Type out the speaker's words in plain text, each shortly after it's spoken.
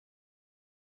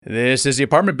This is the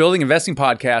Apartment Building Investing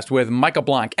Podcast with Michael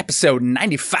Blank, episode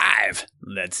 95.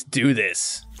 Let's do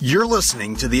this. You're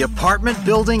listening to the Apartment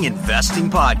Building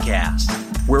Investing Podcast,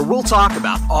 where we'll talk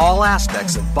about all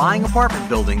aspects of buying apartment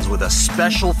buildings with a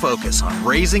special focus on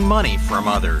raising money from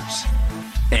others.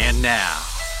 And now,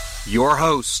 your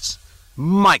host,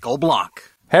 Michael Blank.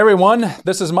 Hey everyone,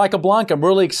 this is Michael Blank. I'm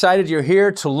really excited you're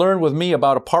here to learn with me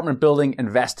about apartment building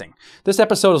investing. This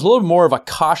episode is a little more of a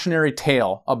cautionary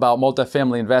tale about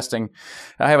multifamily investing.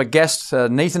 I have a guest,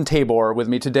 Nathan Tabor, with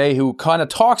me today who kind of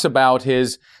talks about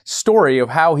his story of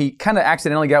how he kind of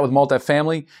accidentally got with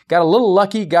multifamily, got a little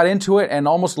lucky, got into it, and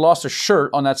almost lost a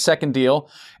shirt on that second deal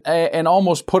and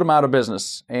almost put him out of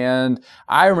business. And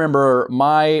I remember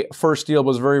my first deal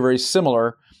was very, very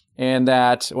similar. And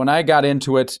that when I got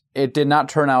into it, it did not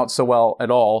turn out so well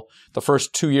at all. The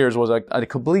first 2 years was a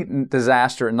complete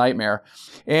disaster and nightmare.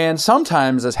 And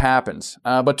sometimes this happens.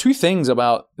 But two things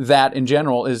about that in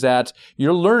general is that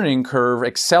your learning curve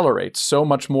accelerates so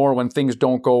much more when things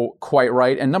don't go quite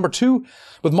right. And number two,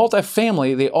 with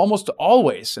multifamily, they almost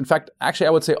always, in fact, actually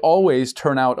I would say always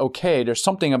turn out okay. There's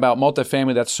something about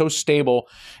multifamily that's so stable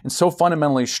and so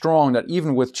fundamentally strong that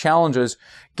even with challenges,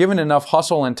 given enough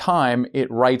hustle and time,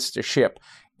 it rights the ship.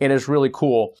 It is really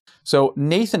cool. So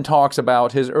Nathan talks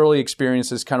about his early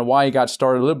experiences, kind of why he got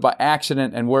started, a little by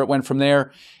accident and where it went from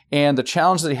there, and the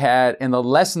challenges he had and the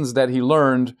lessons that he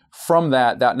learned from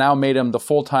that now made him the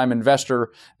full-time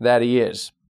investor that he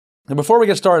is. And before we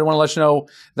get started, I want to let you know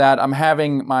that I'm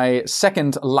having my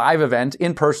second live event,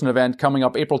 in-person event, coming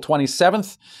up April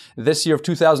 27th this year of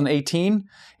 2018.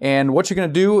 And what you're going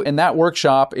to do in that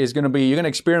workshop is going to be, you're going to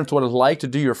experience what it's like to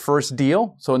do your first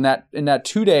deal. So in that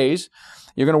 2 days,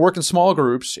 you're going to work in small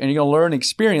groups and you're going to learn and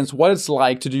experience what it's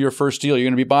like to do your first deal. You're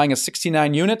going to be buying a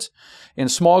 69 unit in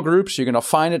small groups. You're going to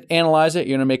find it, analyze it.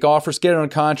 You're going to make offers, get it on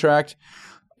contract.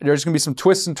 There's going to be some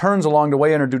twists and turns along the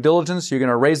way under due diligence. You're going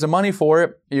to raise the money for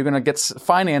it. You're going to get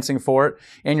financing for it.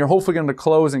 And you're hopefully going to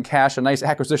close and cash a nice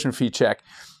acquisition fee check.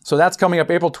 So that's coming up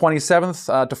April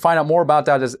 27th. To find out more about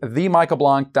that is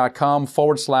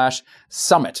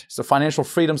themichaelblank.com/summit. It's the Financial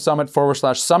Freedom Summit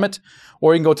 /summit.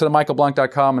 Or you can go to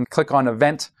themichaelblank.com and click on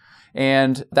event.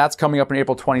 And that's coming up on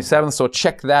April 27th. So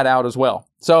check that out as well.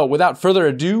 So without further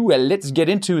ado, let's get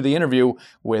into the interview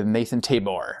with Nathan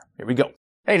Tabor. Here we go.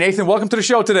 Hey, Nathan, welcome to the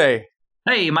show today.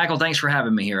 Hey, Michael, thanks for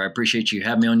having me here. I appreciate you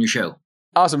having me on your show.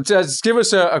 Awesome. Just give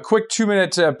us a quick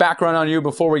 2-minute background on you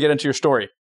before we get into your story.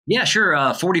 Yeah,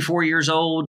 sure. 44 years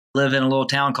old, live in a little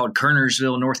town called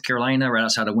Kernersville, North Carolina, right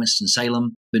outside of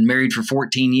Winston-Salem. Been married for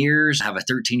 14 years. I have a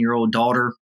 13-year-old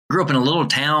daughter. Grew up in a little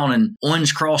town in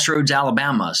Owens Crossroads,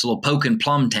 Alabama. It's a little poke and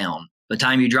plum town. By the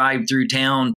time you drive through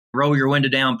town, roll your window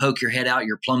down, poke your head out,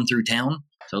 you're plumb through town.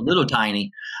 So a little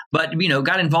tiny. But,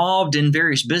 got involved in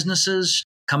various businesses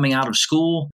coming out of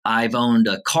school. I've owned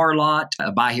a car lot,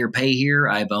 a buy here, pay here.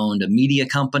 I've owned a media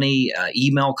company,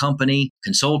 email company,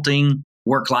 consulting,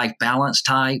 work-life balance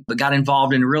type, but got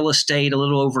involved in real estate a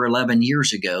little over 11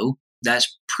 years ago.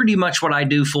 That's pretty much what I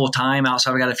do full-time.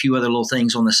 Outside, I've got a few other little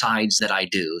things on the sides that I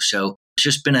do. So it's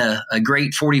just been a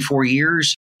great 44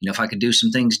 years. If I could do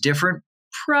some things different,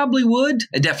 probably would.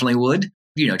 I definitely would.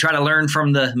 Try to learn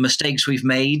from the mistakes we've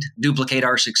made, duplicate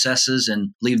our successes,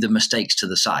 and leave the mistakes to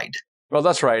the side. Well,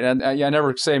 that's right. And I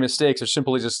never say mistakes. They're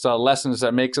simply just lessons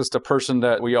that makes us the person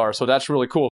that we are. So that's really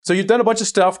cool. So you've done a bunch of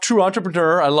stuff, true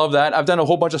entrepreneur. I love that. I've done a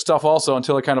whole bunch of stuff also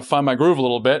until I kind of find my groove a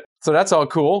little bit. So that's all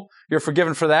cool. You're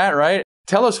forgiven for that, right?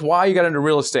 Tell us why you got into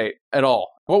real estate at all.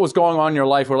 What was going on in your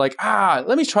life where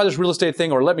let me try this real estate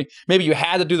thing, or maybe you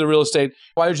had to do the real estate.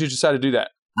 Why did you decide to do that?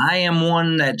 I am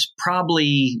one that's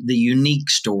probably the unique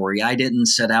story. I didn't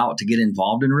set out to get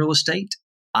involved in real estate.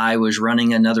 I was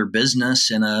running another business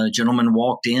and a gentleman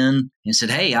walked in and said,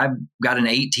 "Hey, I've got an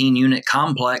 18-unit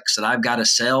complex that I've got to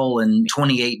sell in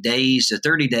 28 days to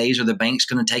 30 days or the bank's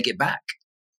going to take it back."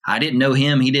 I didn't know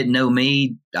him. He didn't know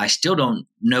me. I still don't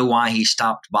know why he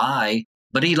stopped by,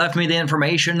 but he left me the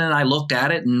information and I looked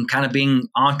at it and kind of being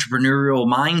entrepreneurial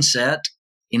mindset.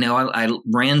 I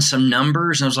ran some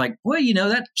numbers and I was like, well,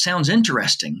 that sounds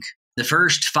interesting. The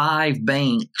first 5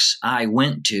 banks I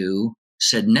went to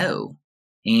said no.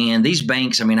 And these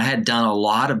banks, I had done a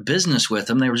lot of business with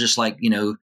them. They were just like,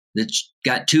 it's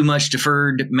got too much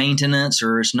deferred maintenance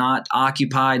or it's not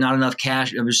occupied, not enough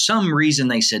cash. There was some reason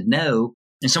they said no.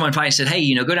 And someone finally said,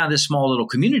 hey, go down to this small little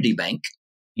community bank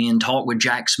and talk with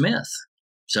Jack Smith.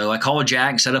 So I called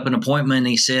Jack, set up an appointment, and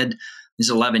he said, this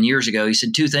is 11 years ago. He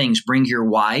said 2 things: bring your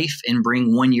wife and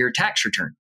bring 1-year tax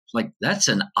return. Like, that's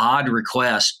an odd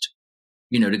request,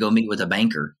 to go meet with a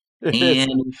banker.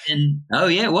 And oh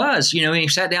yeah, it was. He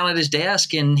sat down at his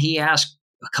desk and he asked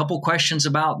a couple questions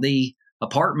about the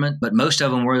apartment, but most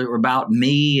of them were about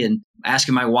me and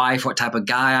asking my wife what type of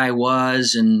guy I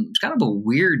was. And it's kind of a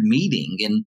weird meeting.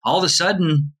 And all of a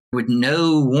sudden, with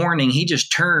no warning, he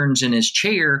just turns in his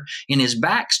chair and his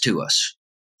back's to us.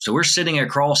 So we're sitting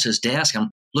across his desk.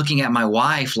 I'm looking at my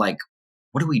wife like,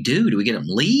 what do we do? Do we get him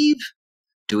leave?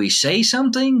 Do we say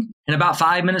something? And about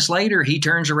 5 minutes later, he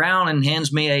turns around and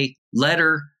hands me a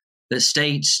letter that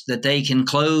states that they can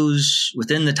close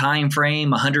within the time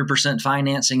frame 100%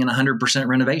 financing and 100%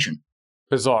 renovation.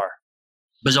 Bizarre.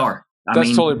 That's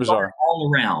totally bizarre.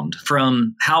 All around,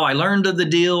 from how I learned of the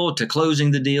deal to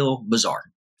closing the deal, bizarre.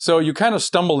 So you kind of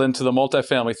stumbled into the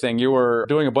multifamily thing. You were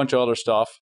doing a bunch of other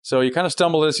stuff. So you kind of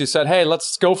stumbled as you said, hey,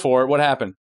 let's go for it. What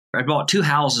happened? I bought 2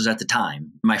 houses at the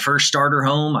time. My first starter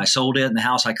home, I sold it in the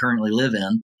house I currently live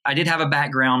in. I did have a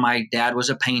background. My dad was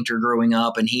a painter growing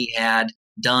up, and he had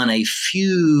done a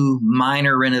few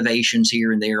minor renovations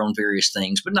here and there on various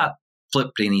things, but not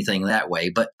flipped anything that way.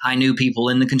 But I knew people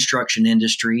in the construction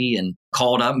industry and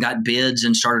called up and got bids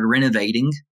and started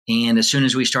renovating. And as soon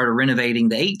as we started renovating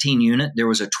the 18 unit, there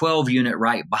was a 12 unit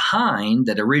right behind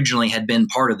that originally had been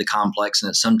part of the complex and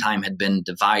at some time had been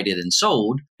divided and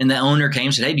sold. And the owner came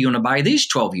and said, hey, do you want to buy these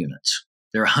 12 units?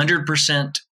 They're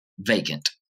 100% vacant.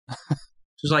 So I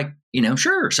was like,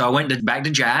 sure. So I went back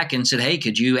to Jack and said, hey,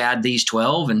 could you add these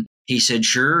 12? And he said,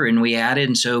 sure. And we added.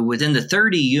 And so within the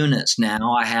 30 units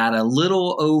now, I had a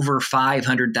little over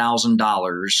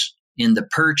 $500,000 in the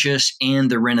purchase and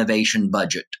the renovation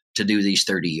budget to do these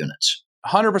 30 units.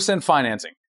 100%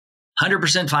 financing.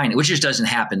 100% financing, which just doesn't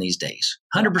happen these days.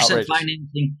 100% Outrageous.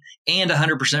 financing and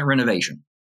 100% renovation.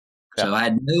 Yeah. So I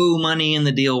had no money in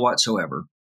the deal whatsoever.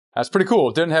 That's pretty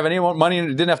cool. Didn't have any money,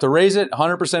 didn't have to raise it.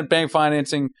 100% bank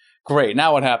financing. Great.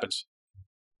 Now what happens?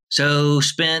 So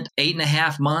spent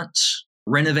 8.5 months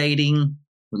renovating,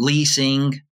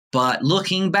 leasing, but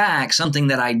looking back, something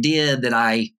that I did that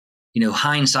I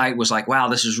hindsight was like, wow,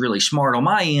 this is really smart on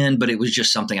my end, but it was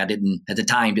just something I didn't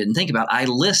think about. I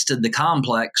listed the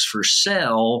complex for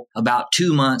sale about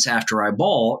 2 months after I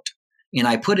bought, and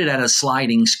I put it at a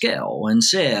sliding scale and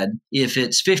said, if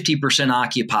it's 50%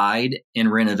 occupied and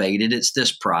renovated, it's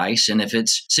this price. And if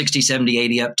it's 60, 70,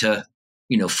 80 up to,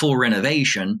 full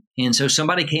renovation. And so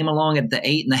somebody came along at the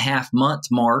 8.5 month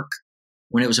mark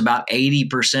when it was about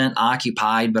 80%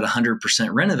 occupied, but 100%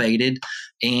 renovated,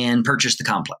 and purchased the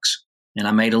complex. And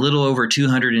I made a little over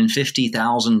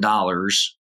 $250,000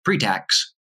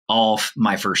 pre-tax off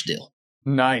my first deal.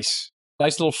 Nice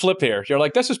little flip here. You're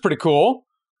like, this is pretty cool.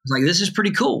 I was like, this is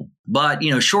pretty cool. But,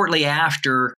 shortly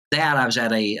after that, I was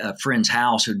at a friend's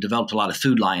house who developed a lot of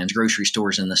Food Lions grocery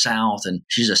stores in the South. And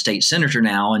she's a state senator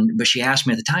now. But she asked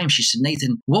me at the time, she said,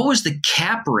 Nathan, what was the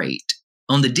cap rate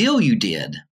on the deal you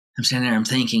did? I'm standing there, I'm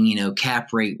thinking, cap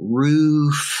rate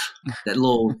roof, that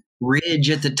little ridge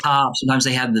at the top. Sometimes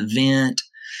they have the vent.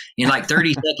 And like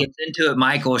 30 seconds into it,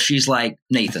 Michael, she's like,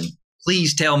 Nathan,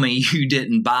 please tell me you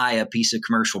didn't buy a piece of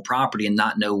commercial property and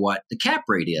not know what the cap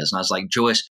rate is. And I was like,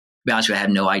 Joyce, to be honest with you, I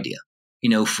had no idea.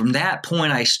 From that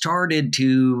point, I started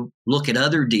to look at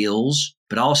other deals,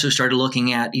 but also started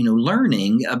looking at,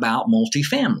 learning about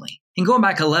multifamily. And going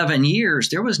back 11 years,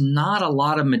 there was not a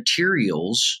lot of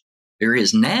materials. There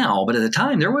is now, but at the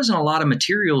time, there wasn't a lot of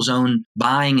materials on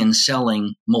buying and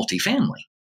selling multifamily.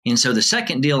 And so the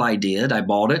second deal I did, I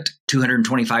bought it,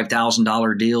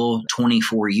 $225,000 deal,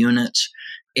 24 units.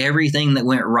 Everything that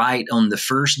went right on the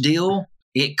first deal,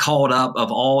 it caught up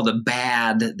of all the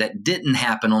bad that didn't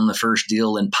happen on the first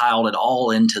deal and piled it all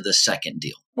into the second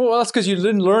deal. Well, that's because you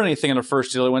didn't learn anything on the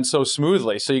first deal. It went so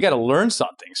smoothly. So you got to learn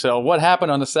something. So what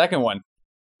happened on the second one?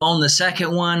 On the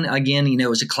second one, again, it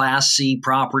was a Class C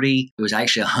property. It was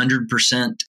actually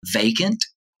 100% vacant.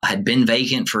 I had been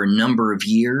vacant for a number of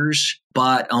years,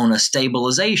 but on a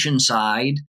stabilization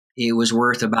side, it was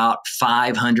worth about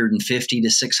 $550,000 to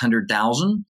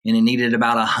 $600,000, and it needed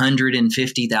about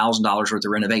 $150,000 worth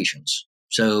of renovations.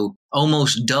 So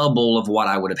almost double of what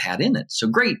I would have had in it. So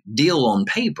great deal on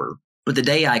paper. But the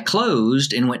day I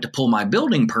closed and went to pull my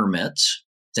building permits,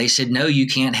 they said, no, you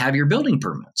can't have your building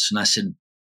permits. And I said,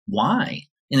 why?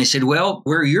 And they said, well,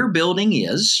 where your building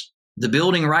is, the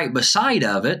building right beside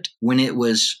of it, when it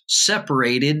was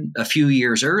separated a few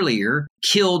years earlier,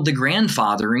 killed the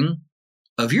grandfathering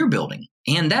of your building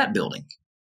and that building.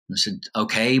 I said,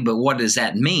 okay, but what does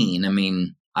that mean? I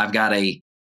mean, I've got a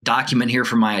document here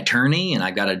from my attorney and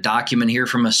I've got a document here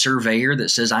from a surveyor that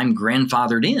says I'm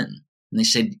grandfathered in. And they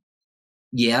said,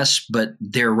 yes, but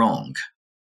they're wrong.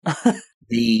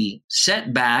 The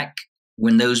setback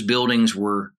when those buildings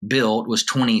were built was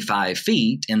 25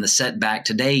 feet and the setback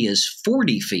today is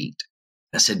 40 feet.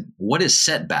 I said, what is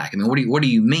setback? I mean, what do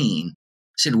you mean?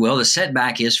 said, well, the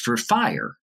setback is for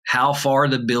fire. How far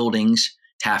the buildings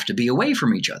have to be away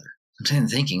from each other. I'm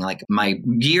thinking like my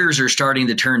gears are starting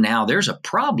to turn now. There's a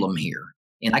problem here.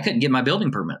 And I couldn't get my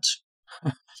building permits.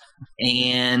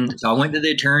 And so I went to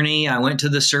the attorney. I went to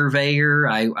the surveyor.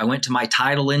 I went to my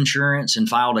title insurance and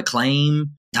filed a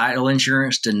claim. Title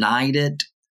insurance denied it.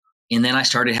 And then I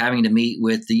started having to meet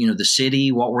with the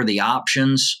city. What were the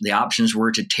options? The options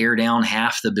were to tear down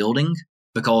half the building,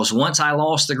 because once I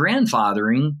lost the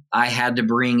grandfathering, I had to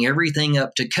bring everything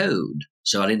up to code.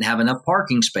 So I didn't have enough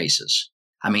parking spaces.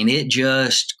 I mean, it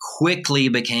just quickly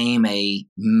became a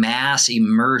mass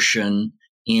immersion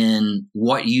in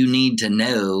what you need to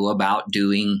know about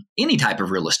doing any type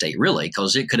of real estate, really,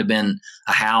 because it could have been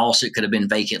a house, it could have been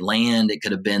vacant land, it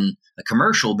could have been a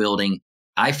commercial building.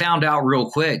 I found out real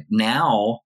quick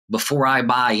now, before I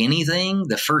buy anything,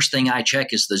 the first thing I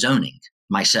check is the zoning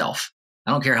myself.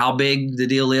 I don't care how big the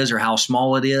deal is or how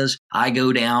small it is. I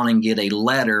go down and get a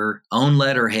letter on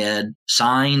letterhead,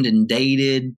 signed and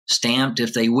dated, stamped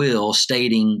if they will,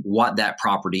 stating what that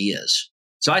property is.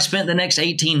 So I spent the next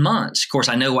 18 months. Of course,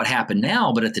 I know what happened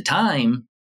now, but at the time,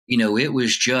 it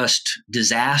was just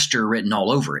disaster written all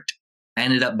over it. I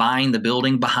ended up buying the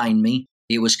building behind me.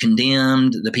 It was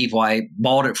condemned. The people I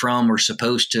bought it from were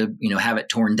supposed to, have it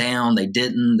torn down. They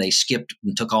didn't. They skipped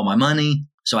and took all my money.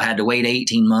 So I had to wait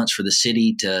 18 months for the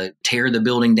city to tear the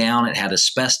building down. It had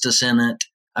asbestos in it.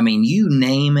 I mean, you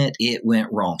name it, it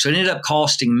went wrong. So it ended up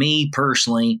costing me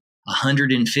personally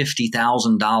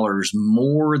 $150,000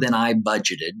 more than I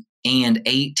budgeted, and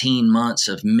 18 months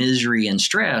of misery and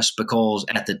stress, because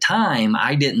at the time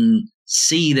I didn't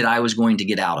see that I was going to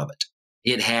get out of it.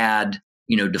 It had,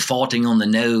 defaulting on the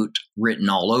note written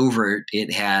all over it.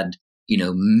 It had,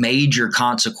 major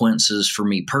consequences for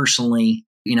me personally.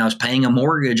 I was paying a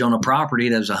mortgage on a property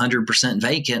that was 100%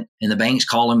 vacant, and the bank's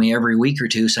calling me every week or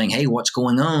two saying, hey, what's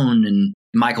going on? And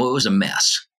Michael, it was a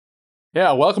mess.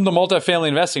 Yeah, welcome to multifamily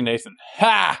investing, Nathan.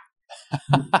 Ha!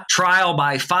 Trial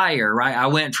by fire, right? I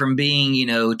went from being,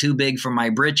 too big for my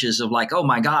britches of like, oh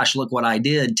my gosh, look what I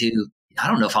did, to I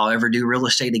don't know if I'll ever do real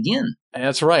estate again.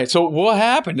 That's right. So what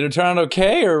happened? Did it turn out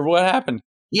okay, or what happened?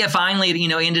 Yeah, finally,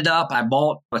 ended up, I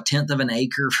bought 1/10 of an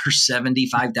acre for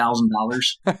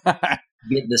 $75,000.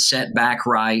 Get the setback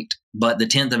right, but the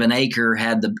 1/10 of an acre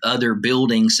had the other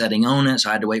building setting on it, so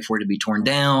I had to wait for it to be torn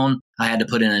down. I had to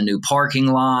put in a new parking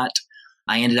lot.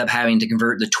 I ended up having to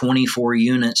convert the 24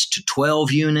 units to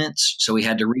 12 units, so we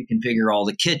had to reconfigure all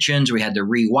the kitchens. We had to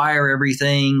rewire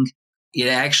everything. It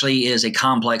actually is a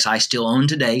complex I still own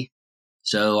today,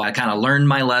 so I kind of learned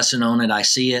my lesson on it. I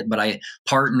see it, but I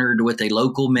partnered with a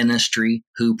local ministry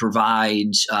who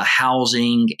provides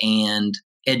housing and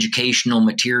educational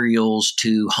materials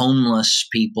to homeless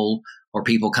people or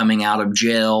people coming out of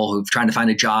jail who've trying to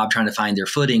find a job, trying to find their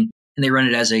footing. And they run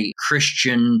it as a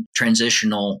Christian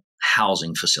transitional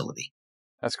housing facility.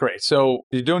 That's great. So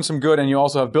you're doing some good, and you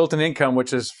also have built-in income,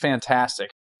 which is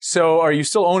fantastic. So are you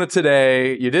still own it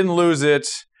today? You didn't lose it,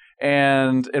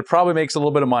 and it probably makes a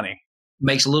little bit of money.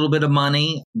 Makes a little bit of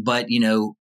money, but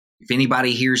if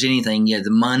anybody hears anything,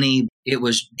 the money, it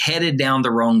was headed down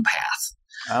the wrong path.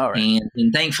 All right.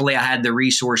 And thankfully, I had the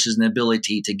resources and the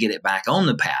ability to get it back on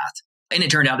the path. And it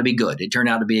turned out to be good. It turned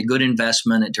out to be a good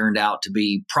investment. It turned out to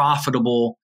be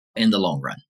profitable in the long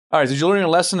run. All right. Did you learn your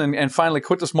lesson and finally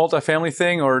quit this multifamily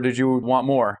thing, or did you want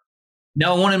more?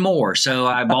 No, I wanted more. So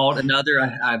I bought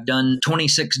another. I've done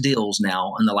 26 deals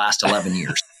now in the last 11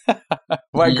 years.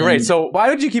 Right, great. So why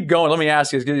did you keep going? Let me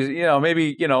ask you.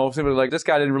 Maybe, somebody like this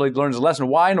guy didn't really learn his lesson.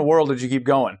 Why in the world did you keep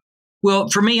going? Well,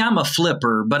 for me, I'm a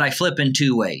flipper, but I flip in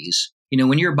two ways.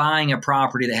 When you're buying a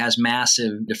property that has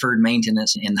massive deferred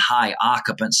maintenance and high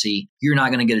occupancy, you're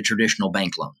not going to get a traditional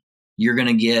bank loan. You're going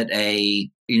to get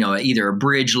either a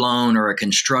bridge loan or a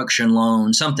construction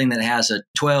loan, something that has a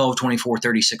 12, 24,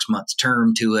 36 months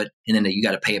term to it, and then you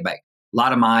got to pay it back. A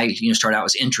lot of my, start out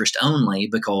as interest only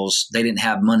because they didn't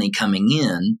have money coming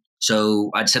in.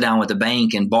 So I'd sit down with the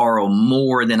bank and borrow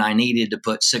more than I needed to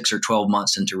put 6 or 12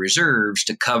 months into reserves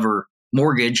to cover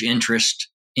mortgage, interest,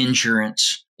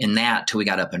 insurance, and that till we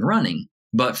got up and running.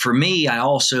 But for me, I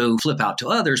also flip out to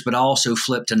others, but I also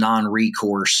flip to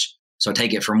non-recourse. So I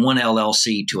take it from one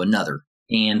LLC to another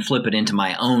and flip it into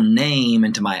my own name,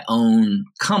 into my own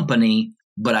company,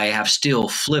 but I have still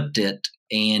flipped it.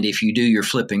 And if you do your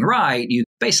flipping right, you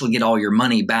basically get all your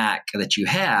money back that you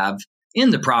have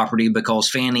in the property, because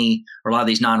Fannie or a lot of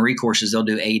these non-recourses, they'll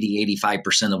do 80,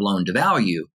 85% of loan to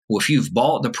value. Well, if you've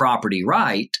bought the property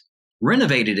right,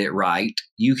 renovated it right,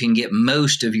 you can get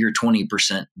most of your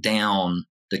 20% down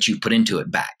that you put into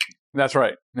it back. That's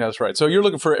right. Yeah, that's right. So you're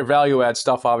looking for value add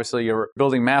stuff. Obviously, you're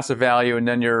building massive value and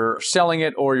then you're selling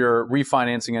it or you're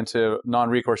refinancing into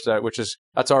non-recourse debt,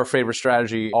 that's our favorite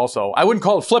strategy also. I wouldn't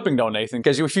call it flipping though, Nathan,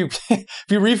 because if you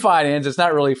refinance, it's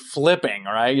not really flipping,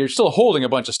 right? You're still holding a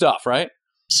bunch of stuff, right?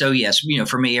 So yes,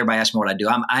 for me, everybody asks me what I do.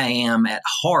 I am at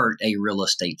heart a real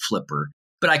estate flipper,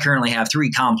 but I currently have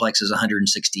 3 complexes,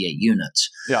 168 units.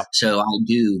 Yeah. So I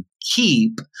do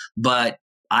keep, but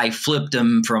I flipped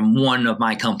them from one of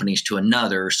my companies to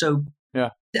another. So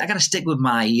yeah, I got to stick with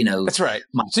my, That's right.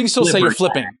 So you can still say you're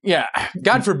flipping. Yeah.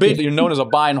 God forbid that you're known as a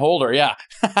buy and holder. Yeah.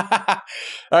 All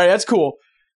right. That's cool.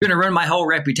 You're going to ruin my whole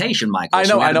reputation, Michael. I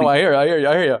know. I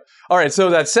hear you. All right. So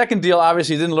that second deal,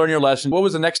 obviously you didn't learn your lesson. What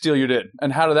was the next deal you did?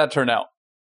 And how did that turn out?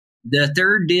 The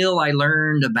third deal, I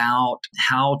learned about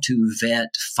how to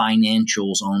vet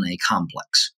financials on a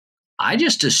complex. I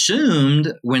just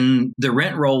assumed when the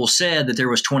rent roll said that there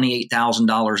was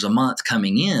 $28,000 a month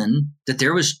coming in, that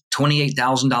there was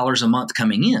 $28,000 a month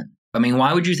coming in. I mean,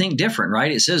 why would you think different,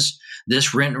 right? It says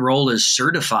this rent roll is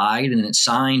certified and it's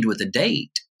signed with a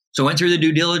date. So I went through the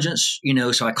due diligence,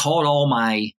 so I called all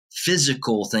my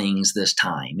physical things this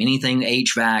time, anything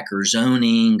HVAC or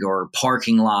zoning or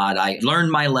parking lot. I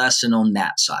learned my lesson on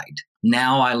that side.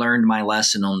 Now I learned my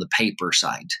lesson on the paper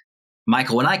side.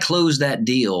 Michael, when I closed that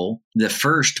deal the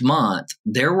first month,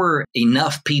 there were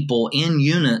enough people in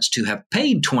units to have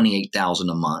paid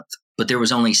 $28,000 a month, but there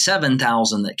was only $7,000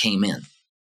 that came in.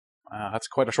 That's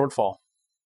quite a shortfall.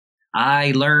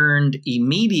 I learned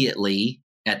immediately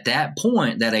at that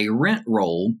point that a rent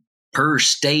roll per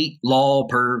state law,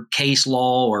 per case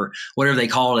law, or whatever they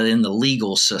call it in the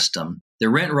legal system, the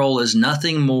rent roll is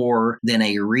nothing more than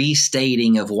a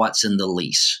restating of what's in the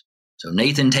lease. So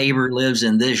Nathan Tabor lives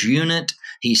in this unit.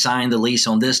 He signed the lease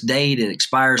on this date. It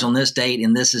expires on this date.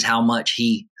 And this is how much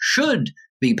he should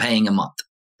be paying a month.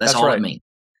 That's all right. It means.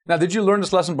 Now, did you learn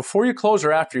this lesson before you closed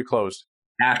or after you closed?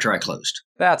 After I closed.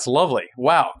 That's lovely.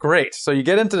 Wow. Great. So you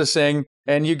get into this thing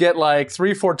and you get like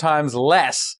 3-4 times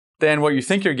less than what you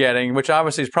think you're getting, which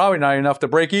obviously is probably not enough to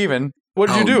break even. What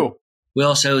did you do?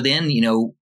 Well, so then,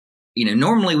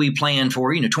 normally we plan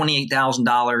for,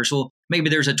 $28,000. Well, maybe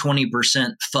there's a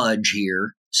 20% fudge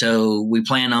here. So we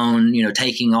plan on,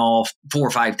 taking off $4,000 or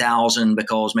 $5,000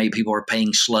 because maybe people are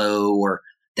paying slow or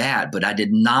that. But I did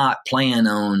not plan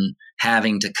on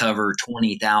having to cover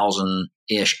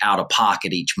 $20,000-ish out of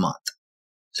pocket each month.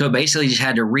 So basically just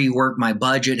had to rework my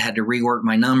budget, had to rework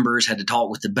my numbers, had to talk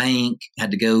with the bank,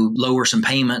 had to go lower some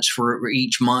payments for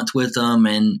each month with them,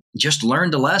 and just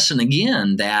learned the lesson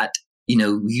again that,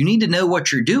 you need to know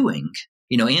what you're doing.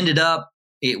 Ended up,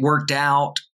 it worked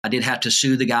out. I did have to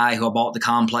sue the guy who I bought the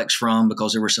complex from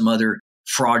because there were some other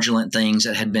fraudulent things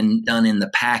that had been done in the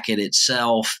packet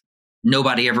itself.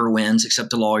 Nobody ever wins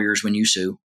except the lawyers when you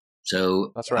sue.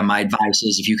 So that's right. My advice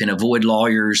is if you can avoid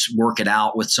lawyers, work it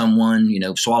out with someone,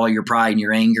 swallow your pride and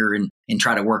your anger and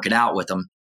try to work it out with them.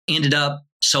 Ended up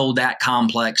sold that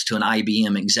complex to an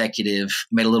IBM executive,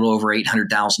 made a little over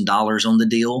 $800,000 on the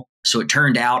deal. So it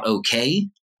turned out okay,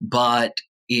 but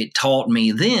it taught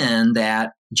me then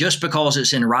that just because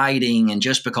it's in writing and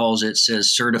just because it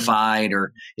says certified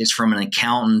or it's from an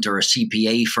accountant or a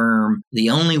CPA firm, the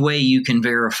only way you can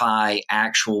verify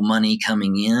actual money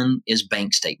coming in is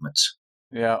bank statements.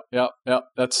 Yeah.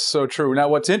 That's so true. Now,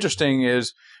 what's interesting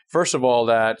is, first of all,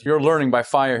 that you're learning by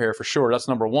fire here for sure. That's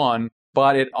number one.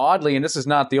 But it oddly, and this is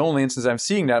not the only instance I'm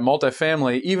seeing that,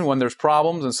 multifamily, even when there's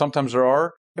problems, and sometimes there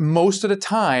are, most of the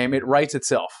time it writes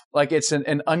itself. Like it's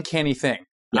an uncanny thing.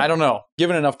 Yeah. I don't know.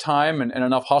 Given enough time and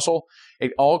enough hustle,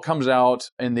 it all comes out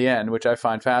in the end, which I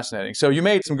find fascinating. So you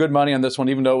made some good money on this one,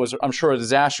 even though it was, I'm sure, a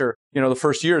disaster, the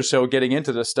first year or so getting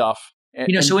into this stuff.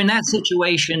 So in that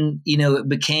situation, it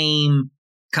became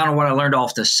kind of what I learned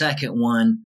off the second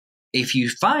one. If you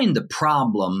find the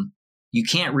problem, you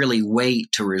can't really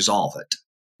wait to resolve it.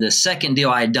 The second deal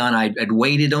I had done, I'd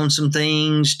waited on some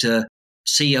things to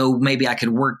see, maybe I could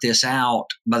work this out.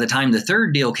 By the time the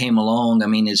third deal came along,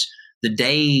 is the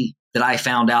day that I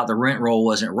found out the rent roll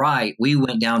wasn't right, we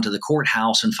went down to the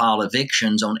courthouse and filed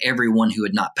evictions on everyone who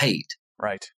had not paid.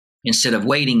 Right. Instead of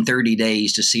waiting 30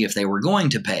 days to see if they were going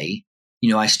to pay,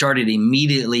 I started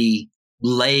immediately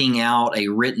laying out a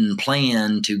written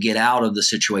plan to get out of the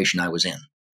situation I was in.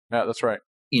 Yeah, that's right.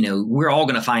 We're all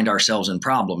going to find ourselves in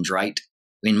problems, right?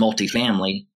 In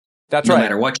multifamily. That's no right.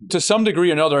 Matter what. To some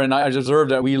degree or another, and I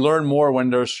observed that we learn more when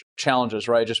there's challenges,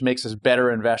 right? It just makes us better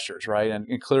investors, right? And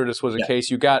clearly this was the case.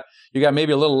 You got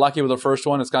maybe a little lucky with the first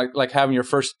one. It's got like having your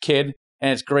first kid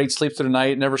and it's great, sleeps through the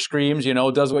night, never screams,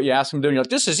 does what you ask him to do. And you're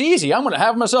like, this is easy. I'm going to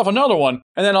have myself another one.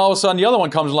 And then all of a sudden the other one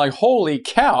comes and like, holy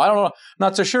cow, I don't know,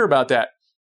 not so sure about that.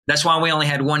 That's why we only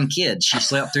had one kid. She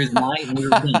slept through the night and we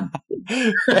were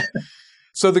done.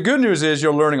 So the good news is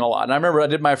you're learning a lot. And I remember I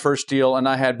did my first deal and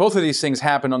I had both of these things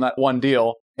happen on that one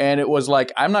deal. And it was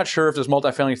like, I'm not sure if this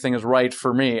multifamily thing is right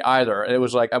for me either. It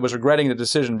was like I was regretting the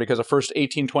decision because the first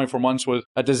 18, 24 months was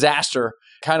a disaster,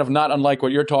 kind of not unlike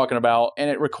what you're talking about. And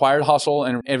it required hustle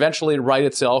and eventually it righted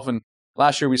itself. And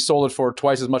last year we sold it for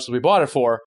twice as much as we bought it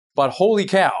for. But holy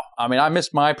cow, I mean, I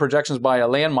missed my projections by a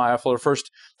land mile for the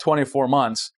first 24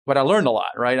 months, but I learned a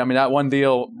lot, right? I mean, that one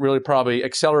deal really probably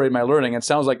accelerated my learning. It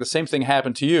sounds like the same thing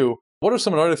happened to you. What are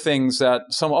some of the other things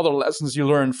some other lessons you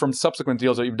learned from subsequent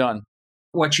deals that you've done?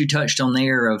 What you touched on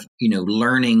there of,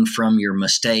 learning from your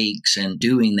mistakes and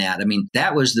doing that. I mean,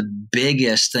 that was the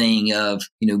biggest thing of,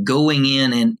 going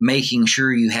in and making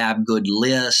sure you have good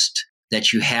list,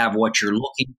 that you have what you're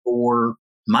looking for.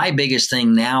 My biggest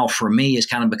thing now for me has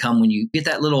kind of become when you get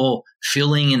that little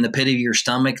feeling in the pit of your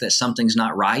stomach that something's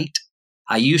not right.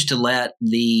 I used to let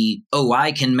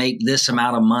I can make this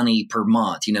amount of money per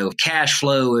month. Cash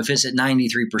flow, if it's at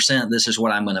 93%, this is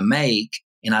what I'm going to make.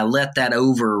 And I let that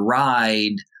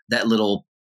override that little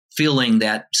feeling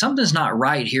that something's not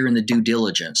right here in the due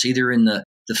diligence, either in the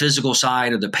physical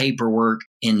side or the paperwork,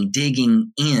 and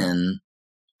digging in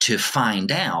to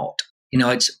find out.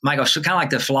 It's, Michael, so kind of like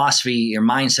the philosophy or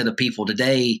mindset of people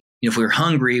today. If we're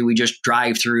hungry, we just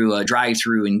drive through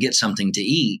and get something to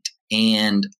eat.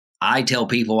 And I tell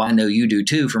people, I know you do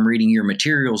too, from reading your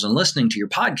materials and listening to your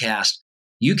podcast,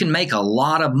 you can make a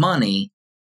lot of money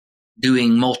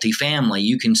doing multifamily.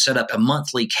 You can set up a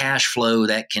monthly cash flow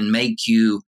that can make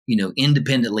you,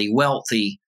 independently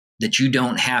wealthy, that you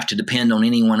don't have to depend on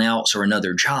anyone else or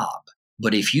another job.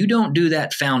 But if you don't do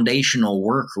that foundational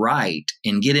work right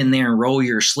and get in there and roll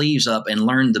your sleeves up and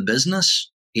learn the business,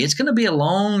 it's going to be a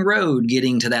long road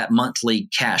getting to that monthly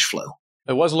cash flow.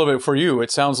 It was a little bit for you.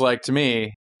 It sounds like to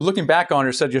me, looking back on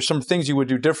it, said there's some things you would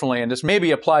do differently, and this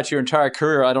maybe apply to your entire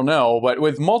career. I don't know. But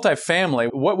with multifamily,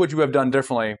 what would you have done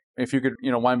differently if you could,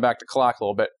 wind back the clock a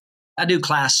little bit? I do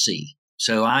Class C.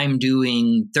 So I'm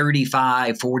doing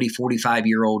 35, 40,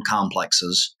 45-year-old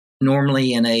complexes,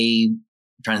 normally in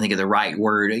I'm trying to think of the right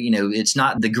word, it's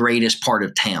not the greatest part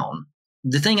of town.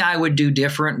 The thing I would do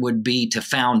different would be to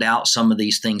found out some of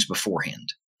these things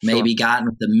beforehand. Sure. Maybe gotten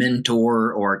with a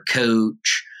mentor or a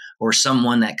coach or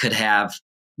someone that could have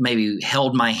maybe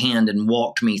held my hand and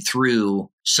walked me through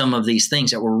some of these things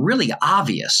that were really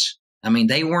obvious. I mean,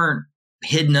 they weren't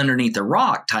hidden underneath a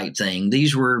rock type thing.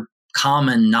 These were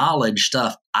common knowledge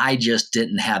stuff. I just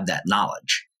didn't have that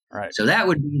knowledge. Right. So that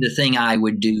would be the thing I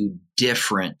would do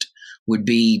different, would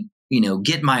be,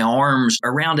 get my arms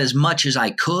around as much as I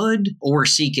could or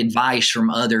seek advice from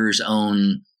others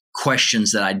on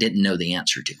questions that I didn't know the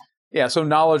answer to. Yeah, so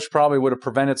knowledge probably would have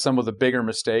prevented some of the bigger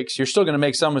mistakes. You're still going to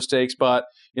make some mistakes, but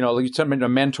you tell a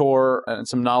mentor and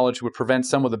some knowledge would prevent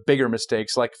some of the bigger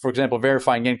mistakes. Like, for example,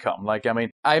 verifying income.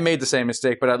 I made the same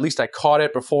mistake, but at least I caught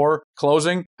it before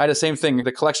closing. I had the same thing.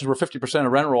 The collections were 50%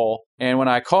 of rent roll, and when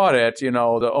I caught it,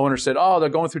 the owner said, "Oh, they're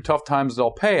going through tough times.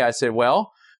 They'll pay." I said,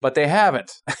 "Well, but they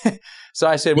haven't." So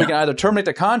I said, we can either terminate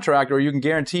the contract or you can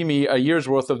guarantee me a year's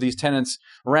worth of these tenants'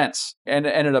 rents, and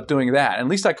ended up doing that. And at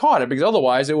least I caught it, because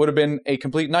otherwise it would have been a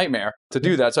complete nightmare to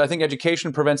do that. So I think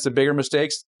education prevents the bigger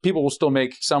mistakes. People will still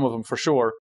make some of them for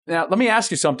sure. Now, let me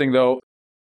ask you something though.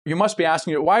 You must be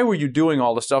asking, why were you doing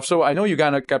all this stuff? So I know you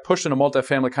kind of got pushed into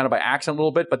multifamily kind of by accident a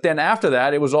little bit, but then after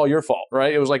that, it was all your fault,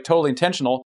 right? It was like totally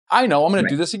intentional. I know I'm going to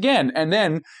do this again. And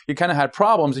then you kind of had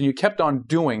problems and you kept on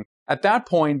doing. At that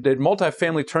point, did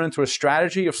multifamily turn into a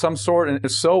strategy of some sort? And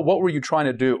if so, what were you trying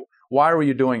to do? Why were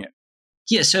you doing it?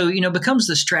 Yeah, so, becomes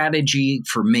the strategy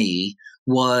for me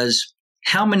was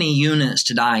how many units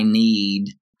did I need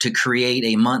to create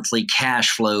a monthly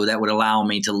cash flow that would allow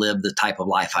me to live the type of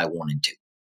life I wanted to?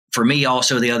 For me,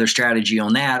 also, the other strategy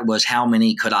on that was how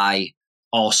many could I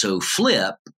also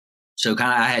flip? So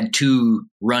I had two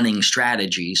running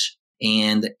strategies.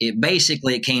 And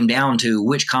it came down to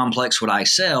which complex would I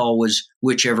sell was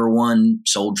whichever one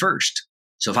sold first.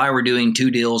 So if I were doing two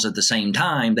deals at the same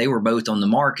time, they were both on the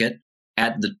market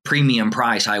at the premium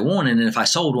price I wanted. And if I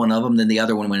sold one of them, then the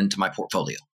other one went into my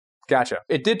portfolio. Gotcha.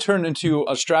 It did turn into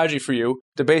a strategy for you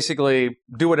to basically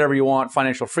do whatever you want,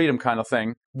 financial freedom kind of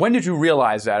thing. When did you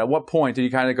realize that? At what point did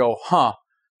you kind of go,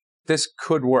 this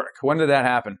could work? When did that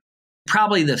happen?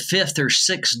 Probably the fifth or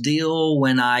sixth deal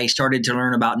when I started to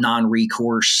learn about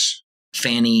non-recourse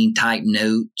Fannie type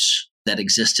notes that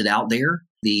existed out there,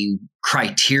 the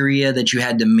criteria that you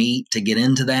had to meet to get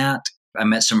into that. I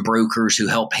met some brokers who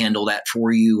help handle that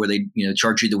for you, where they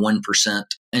charge you the 1%,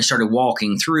 and started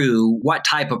walking through what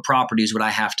type of properties would I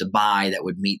have to buy that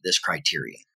would meet this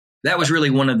criteria. That was really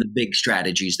one of the big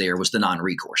strategies there was the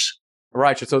non-recourse.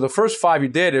 Right. So the first 5 you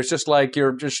did, it's just like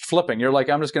you're just flipping. You're like,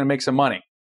 I'm just going to make some money.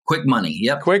 Quick money.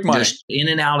 Yep. Quick money. Just in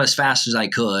and out as fast as I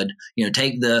could,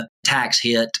 take the tax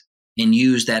hit and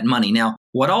use that money. Now,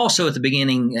 what also at the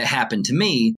beginning happened to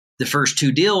me, the first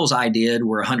 2 deals I did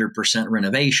were 100%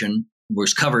 renovation,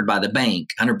 was covered by the bank,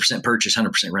 100% purchase,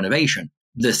 100% renovation.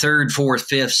 The third, fourth,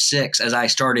 fifth, sixth, as I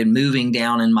started moving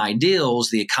down in my deals,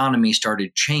 the economy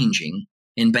started changing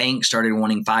and banks started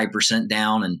wanting 5%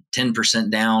 down and 10%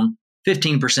 down,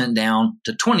 15% down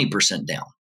to 20% down.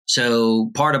 So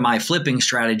part of my flipping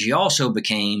strategy also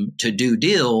became to do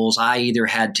deals. I either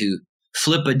had to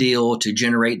flip a deal to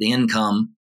generate the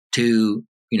income to,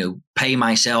 pay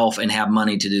myself and have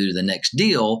money to do the next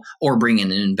deal or bring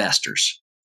in investors.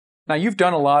 Now, you've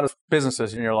done a lot of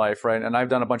businesses in your life, right? And I've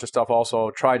done a bunch of stuff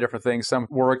also, tried different things. Some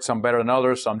worked, some better than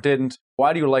others, some didn't.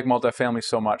 Why do you like multifamily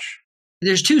so much?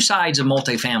 There's 2 sides of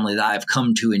multifamily that I've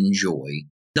come to enjoy.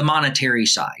 The monetary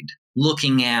side,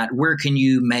 looking at where can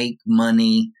you make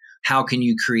money, how can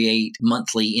you create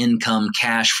monthly income,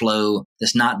 cash flow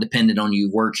that's not dependent on you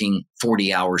working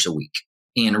 40 hours a week.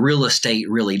 And real estate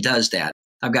really does that.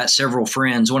 I've got several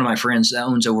friends. One of my friends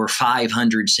owns over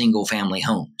 500 single family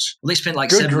homes. They spent like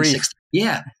they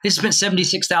spent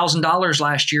 $76,000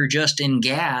 last year just in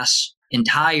gas and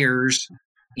tires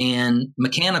and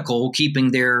mechanical, keeping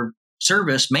their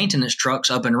service maintenance trucks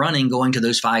up and running, going to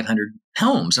those 500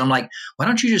 homes. And I'm like, why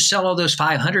don't you just sell all those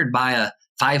 500, buy a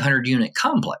 500 unit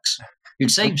complex?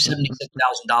 You'd save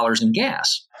 $76,000 in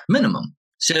gas minimum.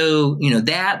 So,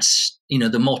 that's, the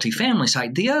multifamily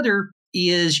side. The other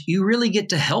is you really get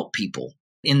to help people.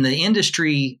 In the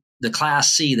industry, the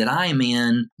Class C that I'm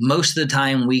in, most of the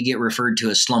time we get referred to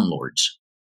as slumlords.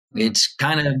 It's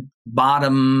kind of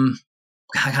bottom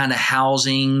kind of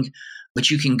housing, but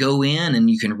you can go in and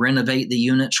you can renovate the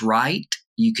units right.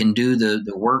 You can do the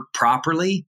work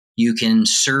properly. You can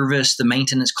service the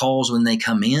maintenance calls when they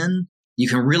come in. You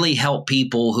can really help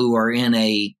people who are in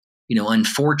a,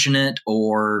 unfortunate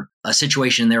or a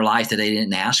situation in their life that they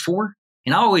didn't ask for.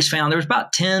 And I always found there was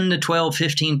about 10 to 12,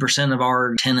 15% of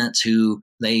our tenants who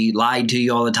they lied to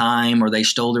you all the time or they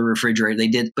stole the refrigerator. They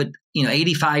did. But,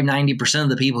 85, 90% of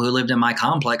the people who lived in my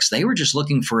complex, they were just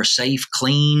looking for a safe,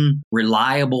 clean,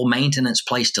 reliable maintenance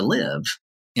place to live.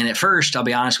 And at first, I'll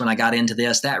be honest, when I got into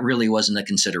this, that really wasn't a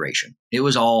consideration. It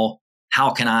was all, how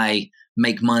can I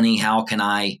make money? How can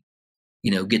I,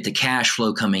 get the cash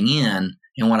flow coming in?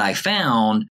 And what I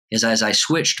found is as I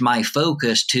switched my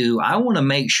focus to, I want to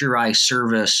make sure I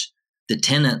service the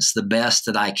tenants the best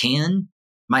that I can.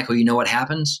 Michael, you know what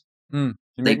happens? You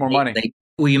make more money.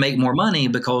 You make more money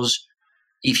because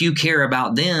if you care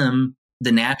about them,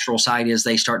 the natural side is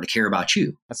they start to care about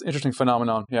you. That's an interesting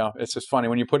phenomenon. Yeah, it's just funny.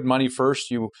 When you put money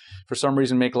first, you, for some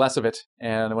reason, make less of it.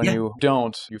 And when you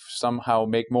don't, you somehow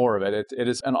make more of it. It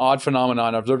is an odd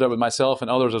phenomenon. I've observed that with myself and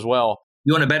others as well.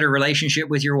 You want a better relationship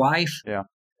with your wife? Yeah.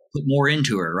 Put more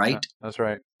into her, right? Yeah, that's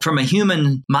right. From a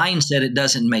human mindset, it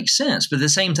doesn't make sense. But the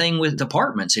same thing with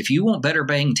apartments. If you want better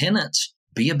paying tenants,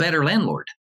 be a better landlord.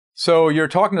 So you're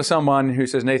talking to someone who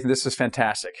says, Nathan, this is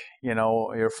fantastic.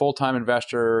 You're a full-time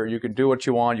investor. You can do what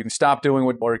you want. You can stop doing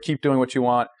or keep doing what you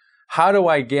want. How do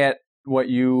I get what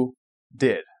you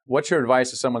did? What's your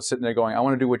advice to someone sitting there going, I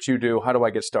want to do what you do. How do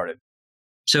I get started?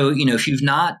 So, if you've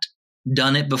not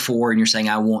done it before and you're saying,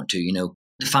 I want to,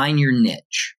 define your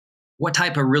niche. What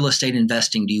type of real estate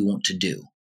investing do you want to do?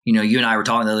 You and I were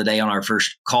talking the other day on our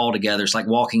first call together. It's like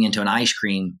walking into an ice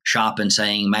cream shop and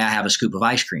saying, may I have a scoop of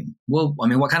ice cream? Well,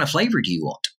 what kind of flavor do you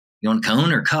want? You want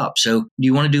cone or cup? So do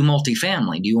you want to do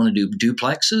multifamily? Do you want to do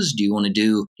duplexes? Do you want to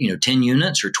do, 10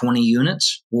 units or 20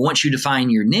 units? Well, once you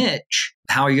define your niche,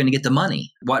 how are you going to get the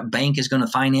money? What bank is going to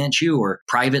finance you, or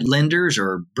private lenders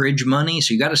or bridge money?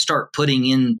 So you got to start putting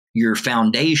in your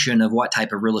foundation of what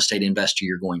type of real estate investor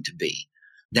you're going to be.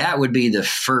 That would be the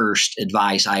first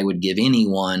advice I would give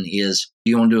anyone is,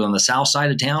 do you want to do it on the south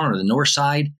side of town or the north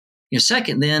side?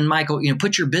 Second, then, Michael,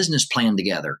 put your business plan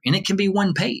together, and it can be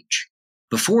one page.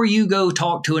 Before you go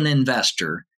talk to an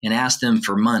investor and ask them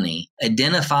for money,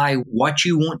 identify what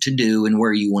you want to do and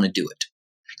where you want to do it.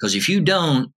 Because if you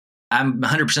don't, I'm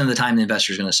 100% of the time the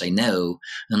investor is going to say no,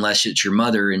 unless it's your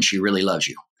mother and she really loves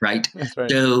you, right? That's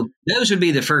right. So those would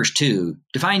be the first two.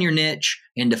 Define your niche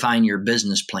and define your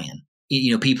business plan.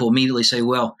 People immediately say,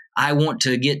 well, I want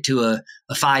to get to a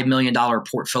 $5 million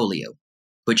portfolio,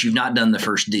 but you've not done the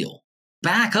first deal.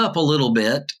 Back up a little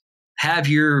bit, have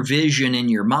your vision in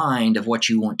your mind of what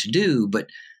you want to do, but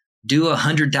do a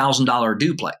 $100,000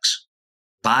 duplex.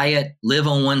 Buy it, live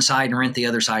on one side and rent the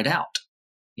other side out.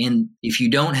 And if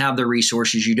you don't have the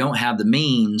resources, you don't have the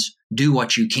means, do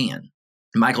what you can.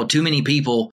 Michael, too many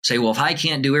people say, well, if I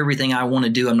can't do everything I want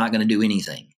to do, I'm not going to do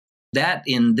anything. That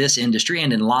in this industry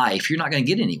and in life, you're not going to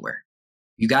get anywhere.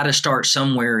 You got to start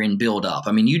somewhere and build up.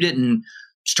 I mean, you didn't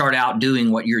start out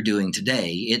doing what you're doing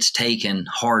today. It's taken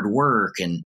hard work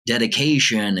and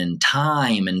dedication and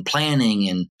time and planning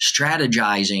and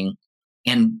strategizing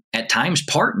and at times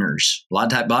partners. A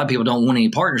lot of people don't want any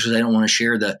partners because they don't want to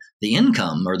share the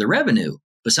income or the revenue.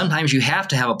 But sometimes you have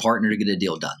to have a partner to get a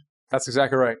deal done. That's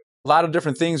exactly right. A lot of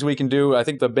different things we can do. I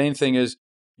think the main thing is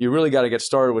you really got to get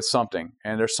started with something.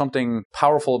 And there's something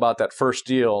powerful about that first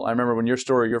deal. I remember when your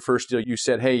first deal, you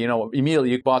said, hey,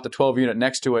 immediately you bought the 12 unit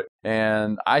next to it.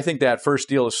 And I think that first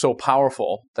deal is so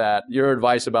powerful that your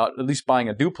advice about at least buying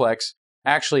a duplex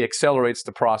actually accelerates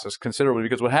the process considerably.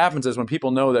 Because what happens is when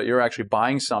people know that you're actually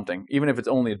buying something, even if it's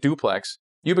only a duplex,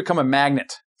 you become a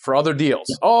magnet for other deals.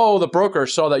 Yeah. Oh, the broker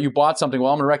saw that you bought something.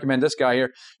 Well, I'm going to recommend this guy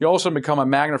here. You also become a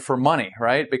magnet for money,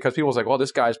 right? Because people's like, well,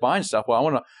 this guy's buying stuff. Well, I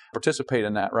want to participate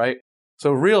in that, right?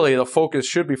 So really, the focus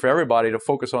should be for everybody to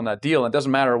focus on that deal. It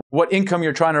doesn't matter what income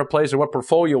you're trying to replace or what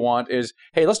portfolio you want is,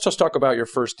 hey, let's just talk about your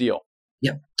first deal.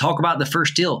 Yep. Talk about the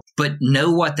first deal, but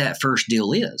know what that first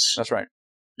deal is. That's right.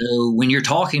 So when you're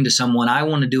talking to someone, I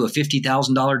want to do a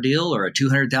 $50,000 deal or a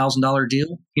 $200,000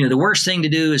 deal. The worst thing to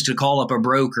do is to call up a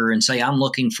broker and say, I'm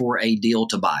looking for a deal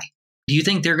to buy. Do you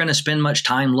think they're going to spend much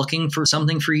time looking for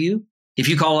something for you? If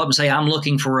you call up and say, I'm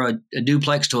looking for a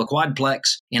duplex to a quadplex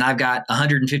and I've got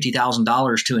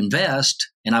 $150,000 to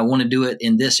invest and I want to do it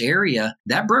in this area,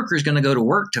 that broker is going to go to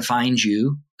work to find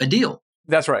you a deal.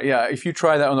 That's right. Yeah. If you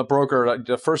try that on the broker,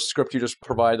 the first script you just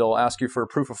provide, they'll ask you for a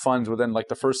proof of funds within like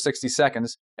the first 60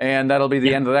 seconds. And that'll be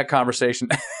the end of that conversation.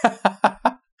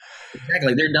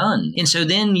 Exactly. They're done. And so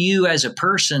then you as a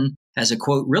person, as a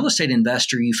quote, real estate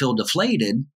investor, you feel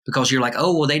deflated because you're like,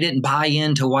 oh, well, they didn't buy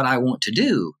into what I want to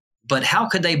do. But how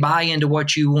could they buy into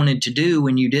what you wanted to do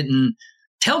when you didn't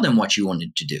tell them what you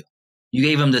wanted to do? You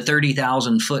gave them the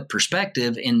 30,000 foot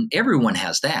perspective, and everyone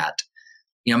has that.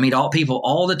 I meet people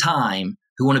all the time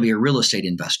who want to be a real estate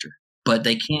investor, but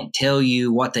they can't tell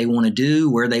you what they want to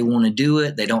do, where they want to do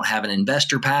it. They don't have an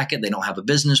investor packet. They don't have a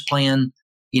business plan.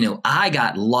 I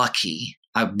got lucky.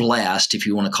 I'm blessed, if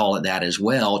you want to call it that as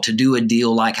well, to do a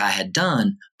deal like I had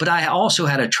done. But I also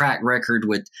had a track record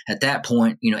with, at that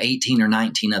point, 18 or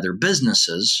 19 other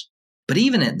businesses. But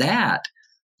even at that,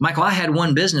 Michael, I had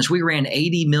one business. We ran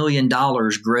 $80 million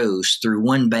gross through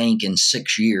one bank in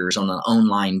 6 years on an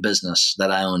online business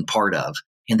that I owned part of.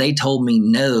 And they told me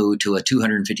no to a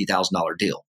 $250,000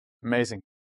 deal. Amazing.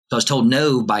 So I was told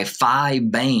no by 5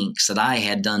 banks that I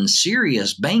had done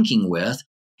serious banking with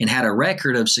and had a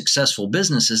record of successful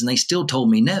businesses, and they still told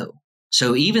me no.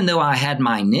 So even though I had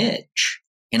my niche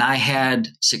and I had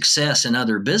success in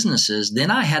other businesses,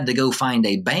 then I had to go find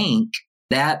a bank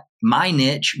that my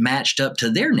niche matched up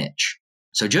to their niche.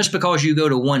 So just because you go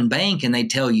to one bank and they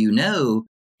tell you no,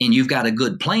 and you've got a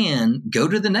good plan, go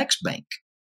to the next bank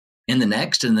and the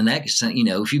next and the next.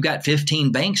 If you've got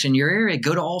 15 banks in your area,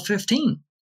 go to all 15.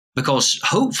 Because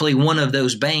hopefully one of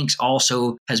those banks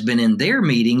also has been in their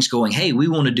meetings going, hey, we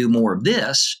want to do more of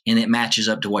this, and it matches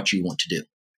up to what you want to do.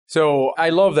 So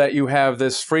I love that you have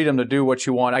this freedom to do what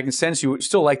you want. I can sense you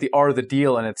still like the art of the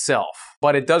deal in itself,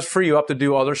 but it does free you up to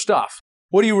do other stuff.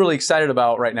 What are you really excited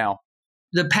about right now?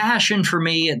 The passion for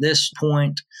me at this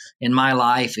point in my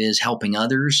life is helping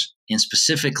others. And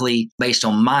specifically based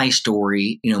on my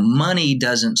story, money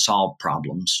doesn't solve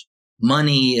problems.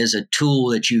 Money is a tool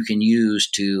that you can use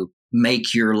to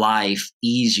make your life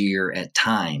easier at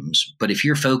times. But if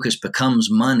your focus becomes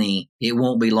money, it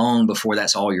won't be long before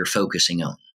that's all you're focusing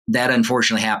on. That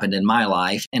unfortunately happened in my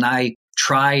life. And I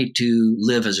try to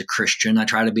live as a Christian. I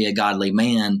try to be a godly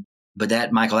man. But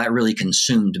that, Michael, that really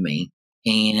consumed me.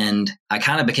 And I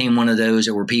kind of became one of those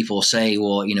where people say,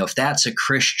 well, if that's a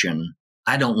Christian,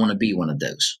 I don't want to be one of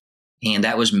those. And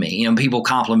that was me. People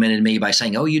complimented me by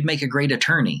saying, oh, you'd make a great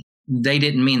attorney. They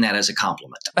didn't mean that as a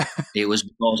compliment. It was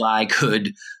because I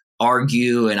could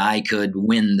argue and I could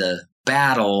win the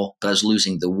battle, but I was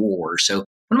losing the war. So one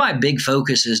of my big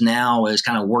focuses now is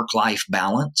kind of work-life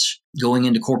balance, going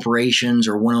into corporations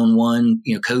or one-on-one,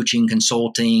 coaching,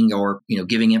 consulting, or,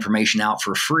 giving information out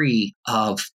for free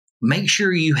of make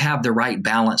sure you have the right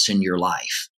balance in your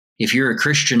life. If you're a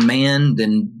Christian man,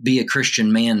 then be a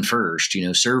Christian man first.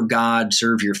 Serve God,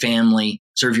 serve your family,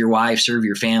 serve your wife, serve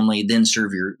your family, then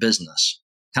serve your business.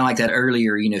 Kind of like that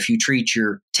earlier, if you treat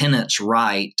your tenants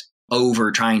right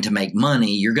over trying to make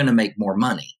money, you're going to make more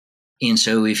money. And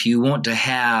so if you want to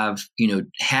have,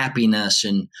 happiness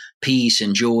and peace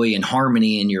and joy and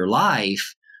harmony in your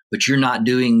life, but you're not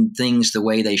doing things the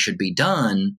way they should be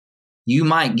done, you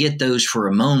might get those for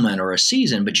a moment or a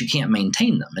season, but you can't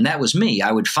maintain them. And that was me.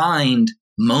 I would find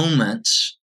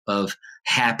moments of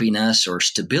happiness or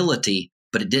stability,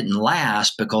 but it didn't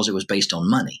last because it was based on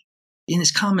money. And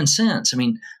it's common sense. I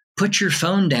mean, put your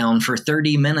phone down for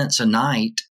 30 minutes a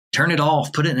night, turn it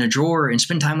off, put it in a drawer, and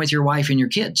spend time with your wife and your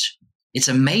kids. It's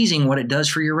amazing what it does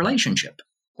for your relationship.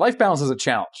 Life balance is a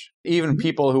challenge. Even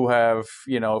people who have,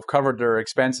 covered their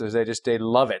expenses, they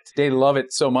love it. They love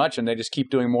it so much and they just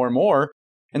keep doing more and more.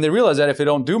 And they realize that if they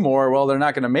don't do more, well, they're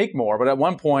not going to make more. But at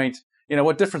one point,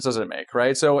 what difference does it make,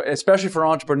 right? So especially for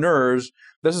entrepreneurs,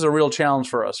 this is a real challenge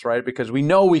for us, right? Because we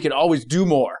know we can always do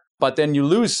more, but then you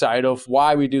lose sight of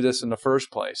why we do this in the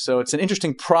first place. So it's an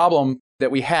interesting problem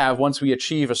that we have once we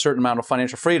achieve a certain amount of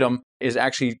financial freedom is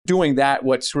actually doing that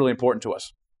what's really important to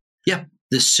us. Yeah.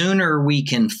 The sooner we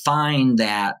can find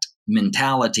that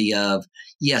mentality of,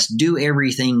 yes, do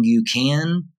everything you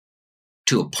can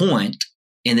to a point,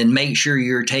 and then make sure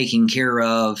you're taking care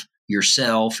of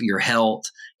yourself, your health,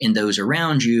 and those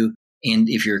around you. And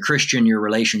if you're a Christian, your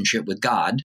relationship with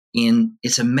God. And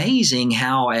it's amazing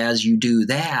how, as you do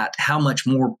that, how much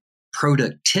more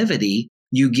productivity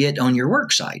you get on your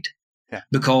work site. Yeah.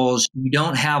 Because you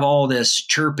don't have all this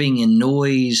chirping and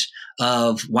noise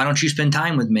of, why don't you spend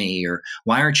time with me? Or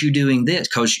why aren't you doing this?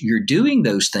 Because you're doing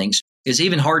those things. It's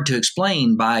even hard to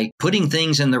explain. By putting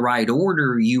things in the right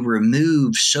order, you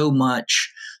remove so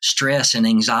much stress and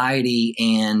anxiety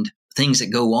and things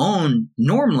that go on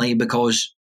normally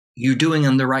because you're doing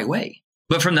them the right way.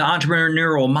 But from the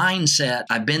entrepreneurial mindset,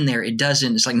 I've been there.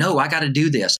 It's like, no, I got to do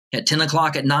this. At 10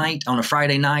 o'clock at night on a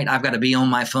Friday night, I've got to be on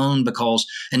my phone because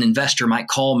an investor might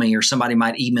call me or somebody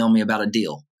might email me about a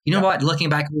deal. You know what? Looking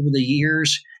back over the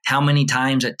years, how many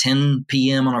times at 10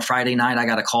 p.m. on a Friday night I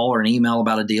got a call or an email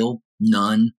about a deal?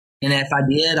 None. And if I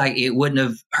did, it wouldn't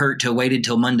have hurt to waited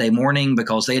till Monday morning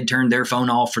because they had turned their phone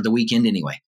off for the weekend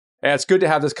anyway. Yeah, it's good to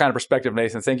have this kind of perspective,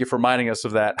 Nathan. Thank you for reminding us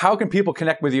of that. How can people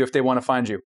connect with you if they want to find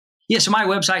you? Yeah, so my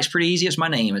website's pretty easy. It's my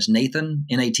name. It's Nathan,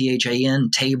 Nathan,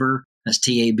 Tabor. That's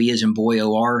TAB as in boy,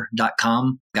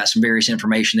 OR.com. Got some various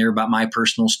information there about my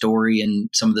personal story and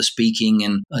some of the speaking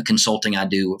and consulting I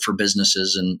do for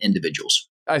businesses and individuals.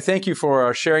 I thank you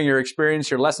for sharing your experience,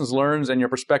 your lessons learned, and your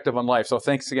perspective on life. So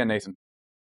thanks again, Nathan.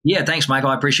 Yeah, thanks, Michael.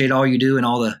 I appreciate all you do and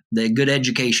all the good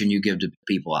education you give to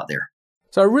people out there.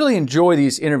 So I really enjoy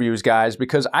these interviews, guys,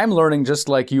 because I'm learning just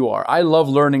like you are. I love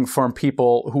learning from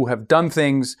people who have done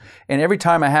things, and every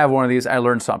time I have one of these, I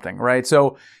learn something, right?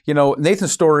 So,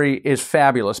 Nathan's story is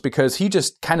fabulous because he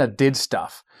just kind of did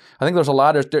stuff. I think there's a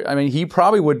lot of, he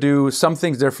probably would do some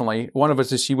things differently. One of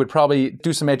us is he would probably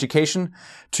do some education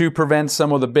to prevent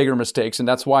some of the bigger mistakes. And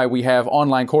that's why we have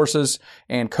online courses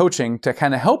and coaching to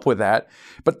kind of help with that.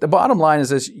 But the bottom line is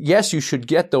this, yes, you should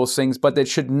get those things, but it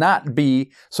should not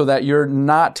be so that you're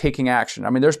not taking action.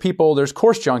 There's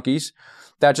course junkies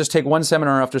that just take one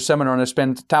seminar after seminar and they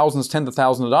spend thousands, tens of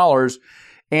thousands of dollars.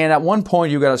 And at one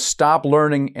point, you got to stop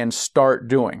learning and start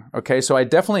doing. Okay, so I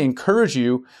definitely encourage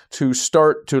you to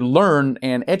start to learn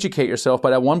and educate yourself,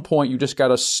 but at one point, you just got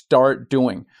to start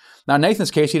doing. Now, in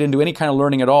Nathan's case, he didn't do any kind of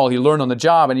learning at all. He learned on the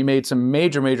job, and he made some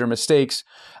major, major mistakes.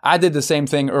 I did the same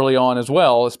thing early on as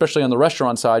well, especially on the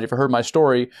restaurant side. If you heard my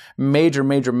story, major,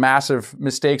 major, massive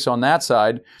mistakes on that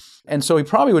side. And so he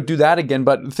probably would do that again.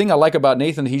 But the thing I like about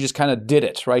Nathan, he just kind of did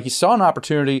it, right? He saw an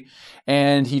opportunity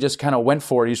and he just kind of went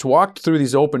for it. He just walked through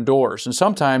these open doors. And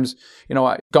sometimes,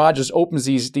 God just opens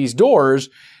these doors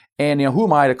and, who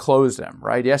am I to close them,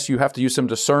 right? Yes, you have to use some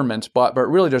discernment, but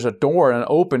really there's a door and an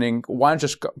opening. Why don't you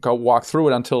just go walk through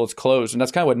it until it's closed? And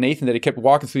that's kind of what Nathan did. He kept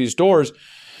walking through these doors.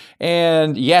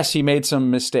 And yes, he made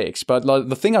some mistakes, but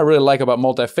the thing I really like about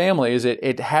multifamily is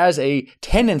it has a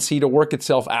tendency to work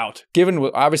itself out,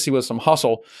 obviously with some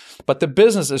hustle, but the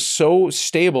business is so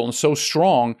stable and so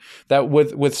strong that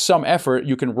with some effort,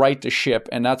 you can right the ship.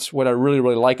 And that's what I really,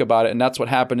 really like about it. And that's what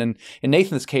happened in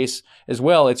Nathan's case as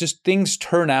well. It's just things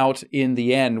turn out in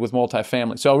the end with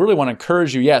multifamily. So I really want to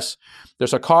encourage you, yes,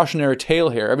 there's a cautionary tale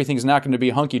here. Everything's not going to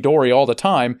be hunky-dory all the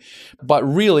time, but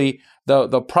really,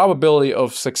 the probability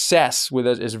of success with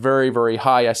it is very, very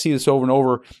high. I see this over and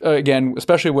over again,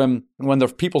 especially when the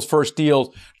people's first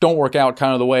deals don't work out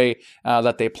kind of the way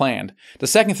that they planned. The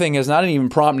second thing is, and I didn't even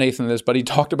prompt Nathan this, but he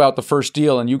talked about the first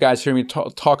deal, and you guys hear me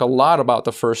talk a lot about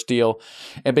the first deal,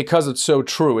 and because it's so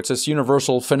true, it's this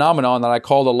universal phenomenon that I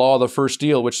call the law of the first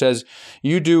deal, which says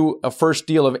you do a first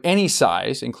deal of any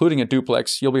size, including a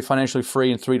duplex, you'll be financially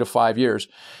free in 3 to 5 years.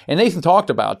 And Nathan talked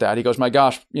about that. He goes, my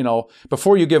gosh,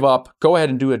 before you give up, go ahead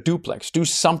and do a duplex, do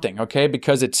something, okay?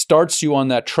 Because it starts you on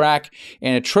that track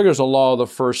and it triggers the law of the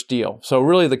first deal. So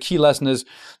really the key lesson is,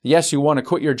 yes, you want to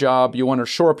quit your job, you want to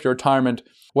shore up your retirement,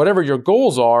 whatever your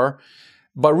goals are,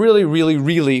 but really, really,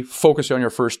 really focus on your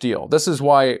first deal. This is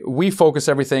why we focus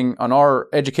everything on our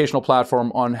educational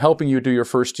platform on helping you do your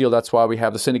first deal. That's why we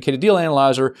have the Syndicated Deal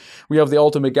Analyzer. We have the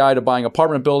Ultimate Guide to Buying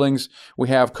Apartment Buildings. We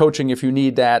have coaching if you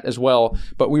need that as well.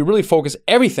 But we really focus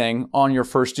everything on your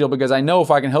first deal, because I know if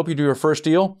I can help you do your first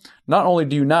deal, not only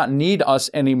do you not need us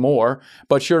anymore,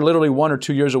 but you're literally 1 or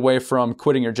 2 years away from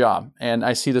quitting your job. And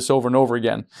I see this over and over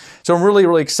again. So I'm really,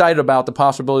 really excited about the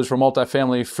possibilities for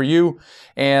multifamily for you.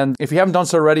 And if you haven't done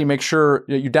so already, make sure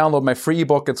you download my free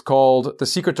ebook. It's called The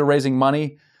Secret to Raising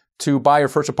Money to Buy Your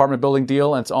First Apartment Building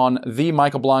Deal. And it's on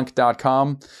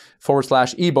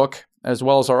themichaelblank.com/ebook, as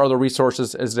well as our other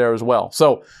resources is there as well.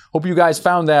 So hope you guys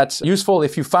found that useful.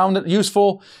 If you found it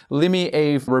useful, leave me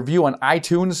a review on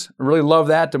iTunes. I really love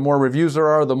that. The more reviews there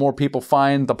are, the more people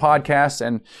find the podcast.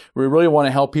 And we really want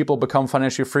to help people become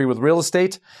financially free with real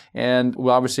estate and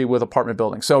obviously with apartment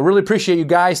building. So really appreciate you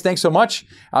guys. Thanks so much.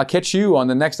 I'll catch you on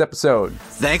the next episode.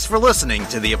 Thanks for listening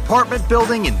to the Apartment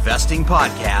Building Investing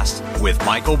Podcast with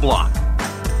Michael Blank.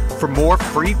 For more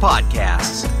free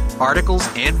podcasts, articles,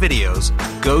 and videos,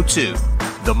 go to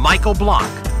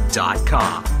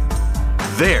themichaelblank.com.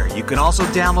 There, you can also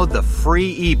download the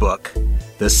free ebook,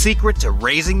 The Secret to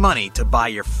Raising Money to Buy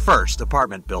Your First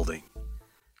Apartment Building.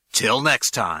 Till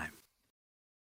next time.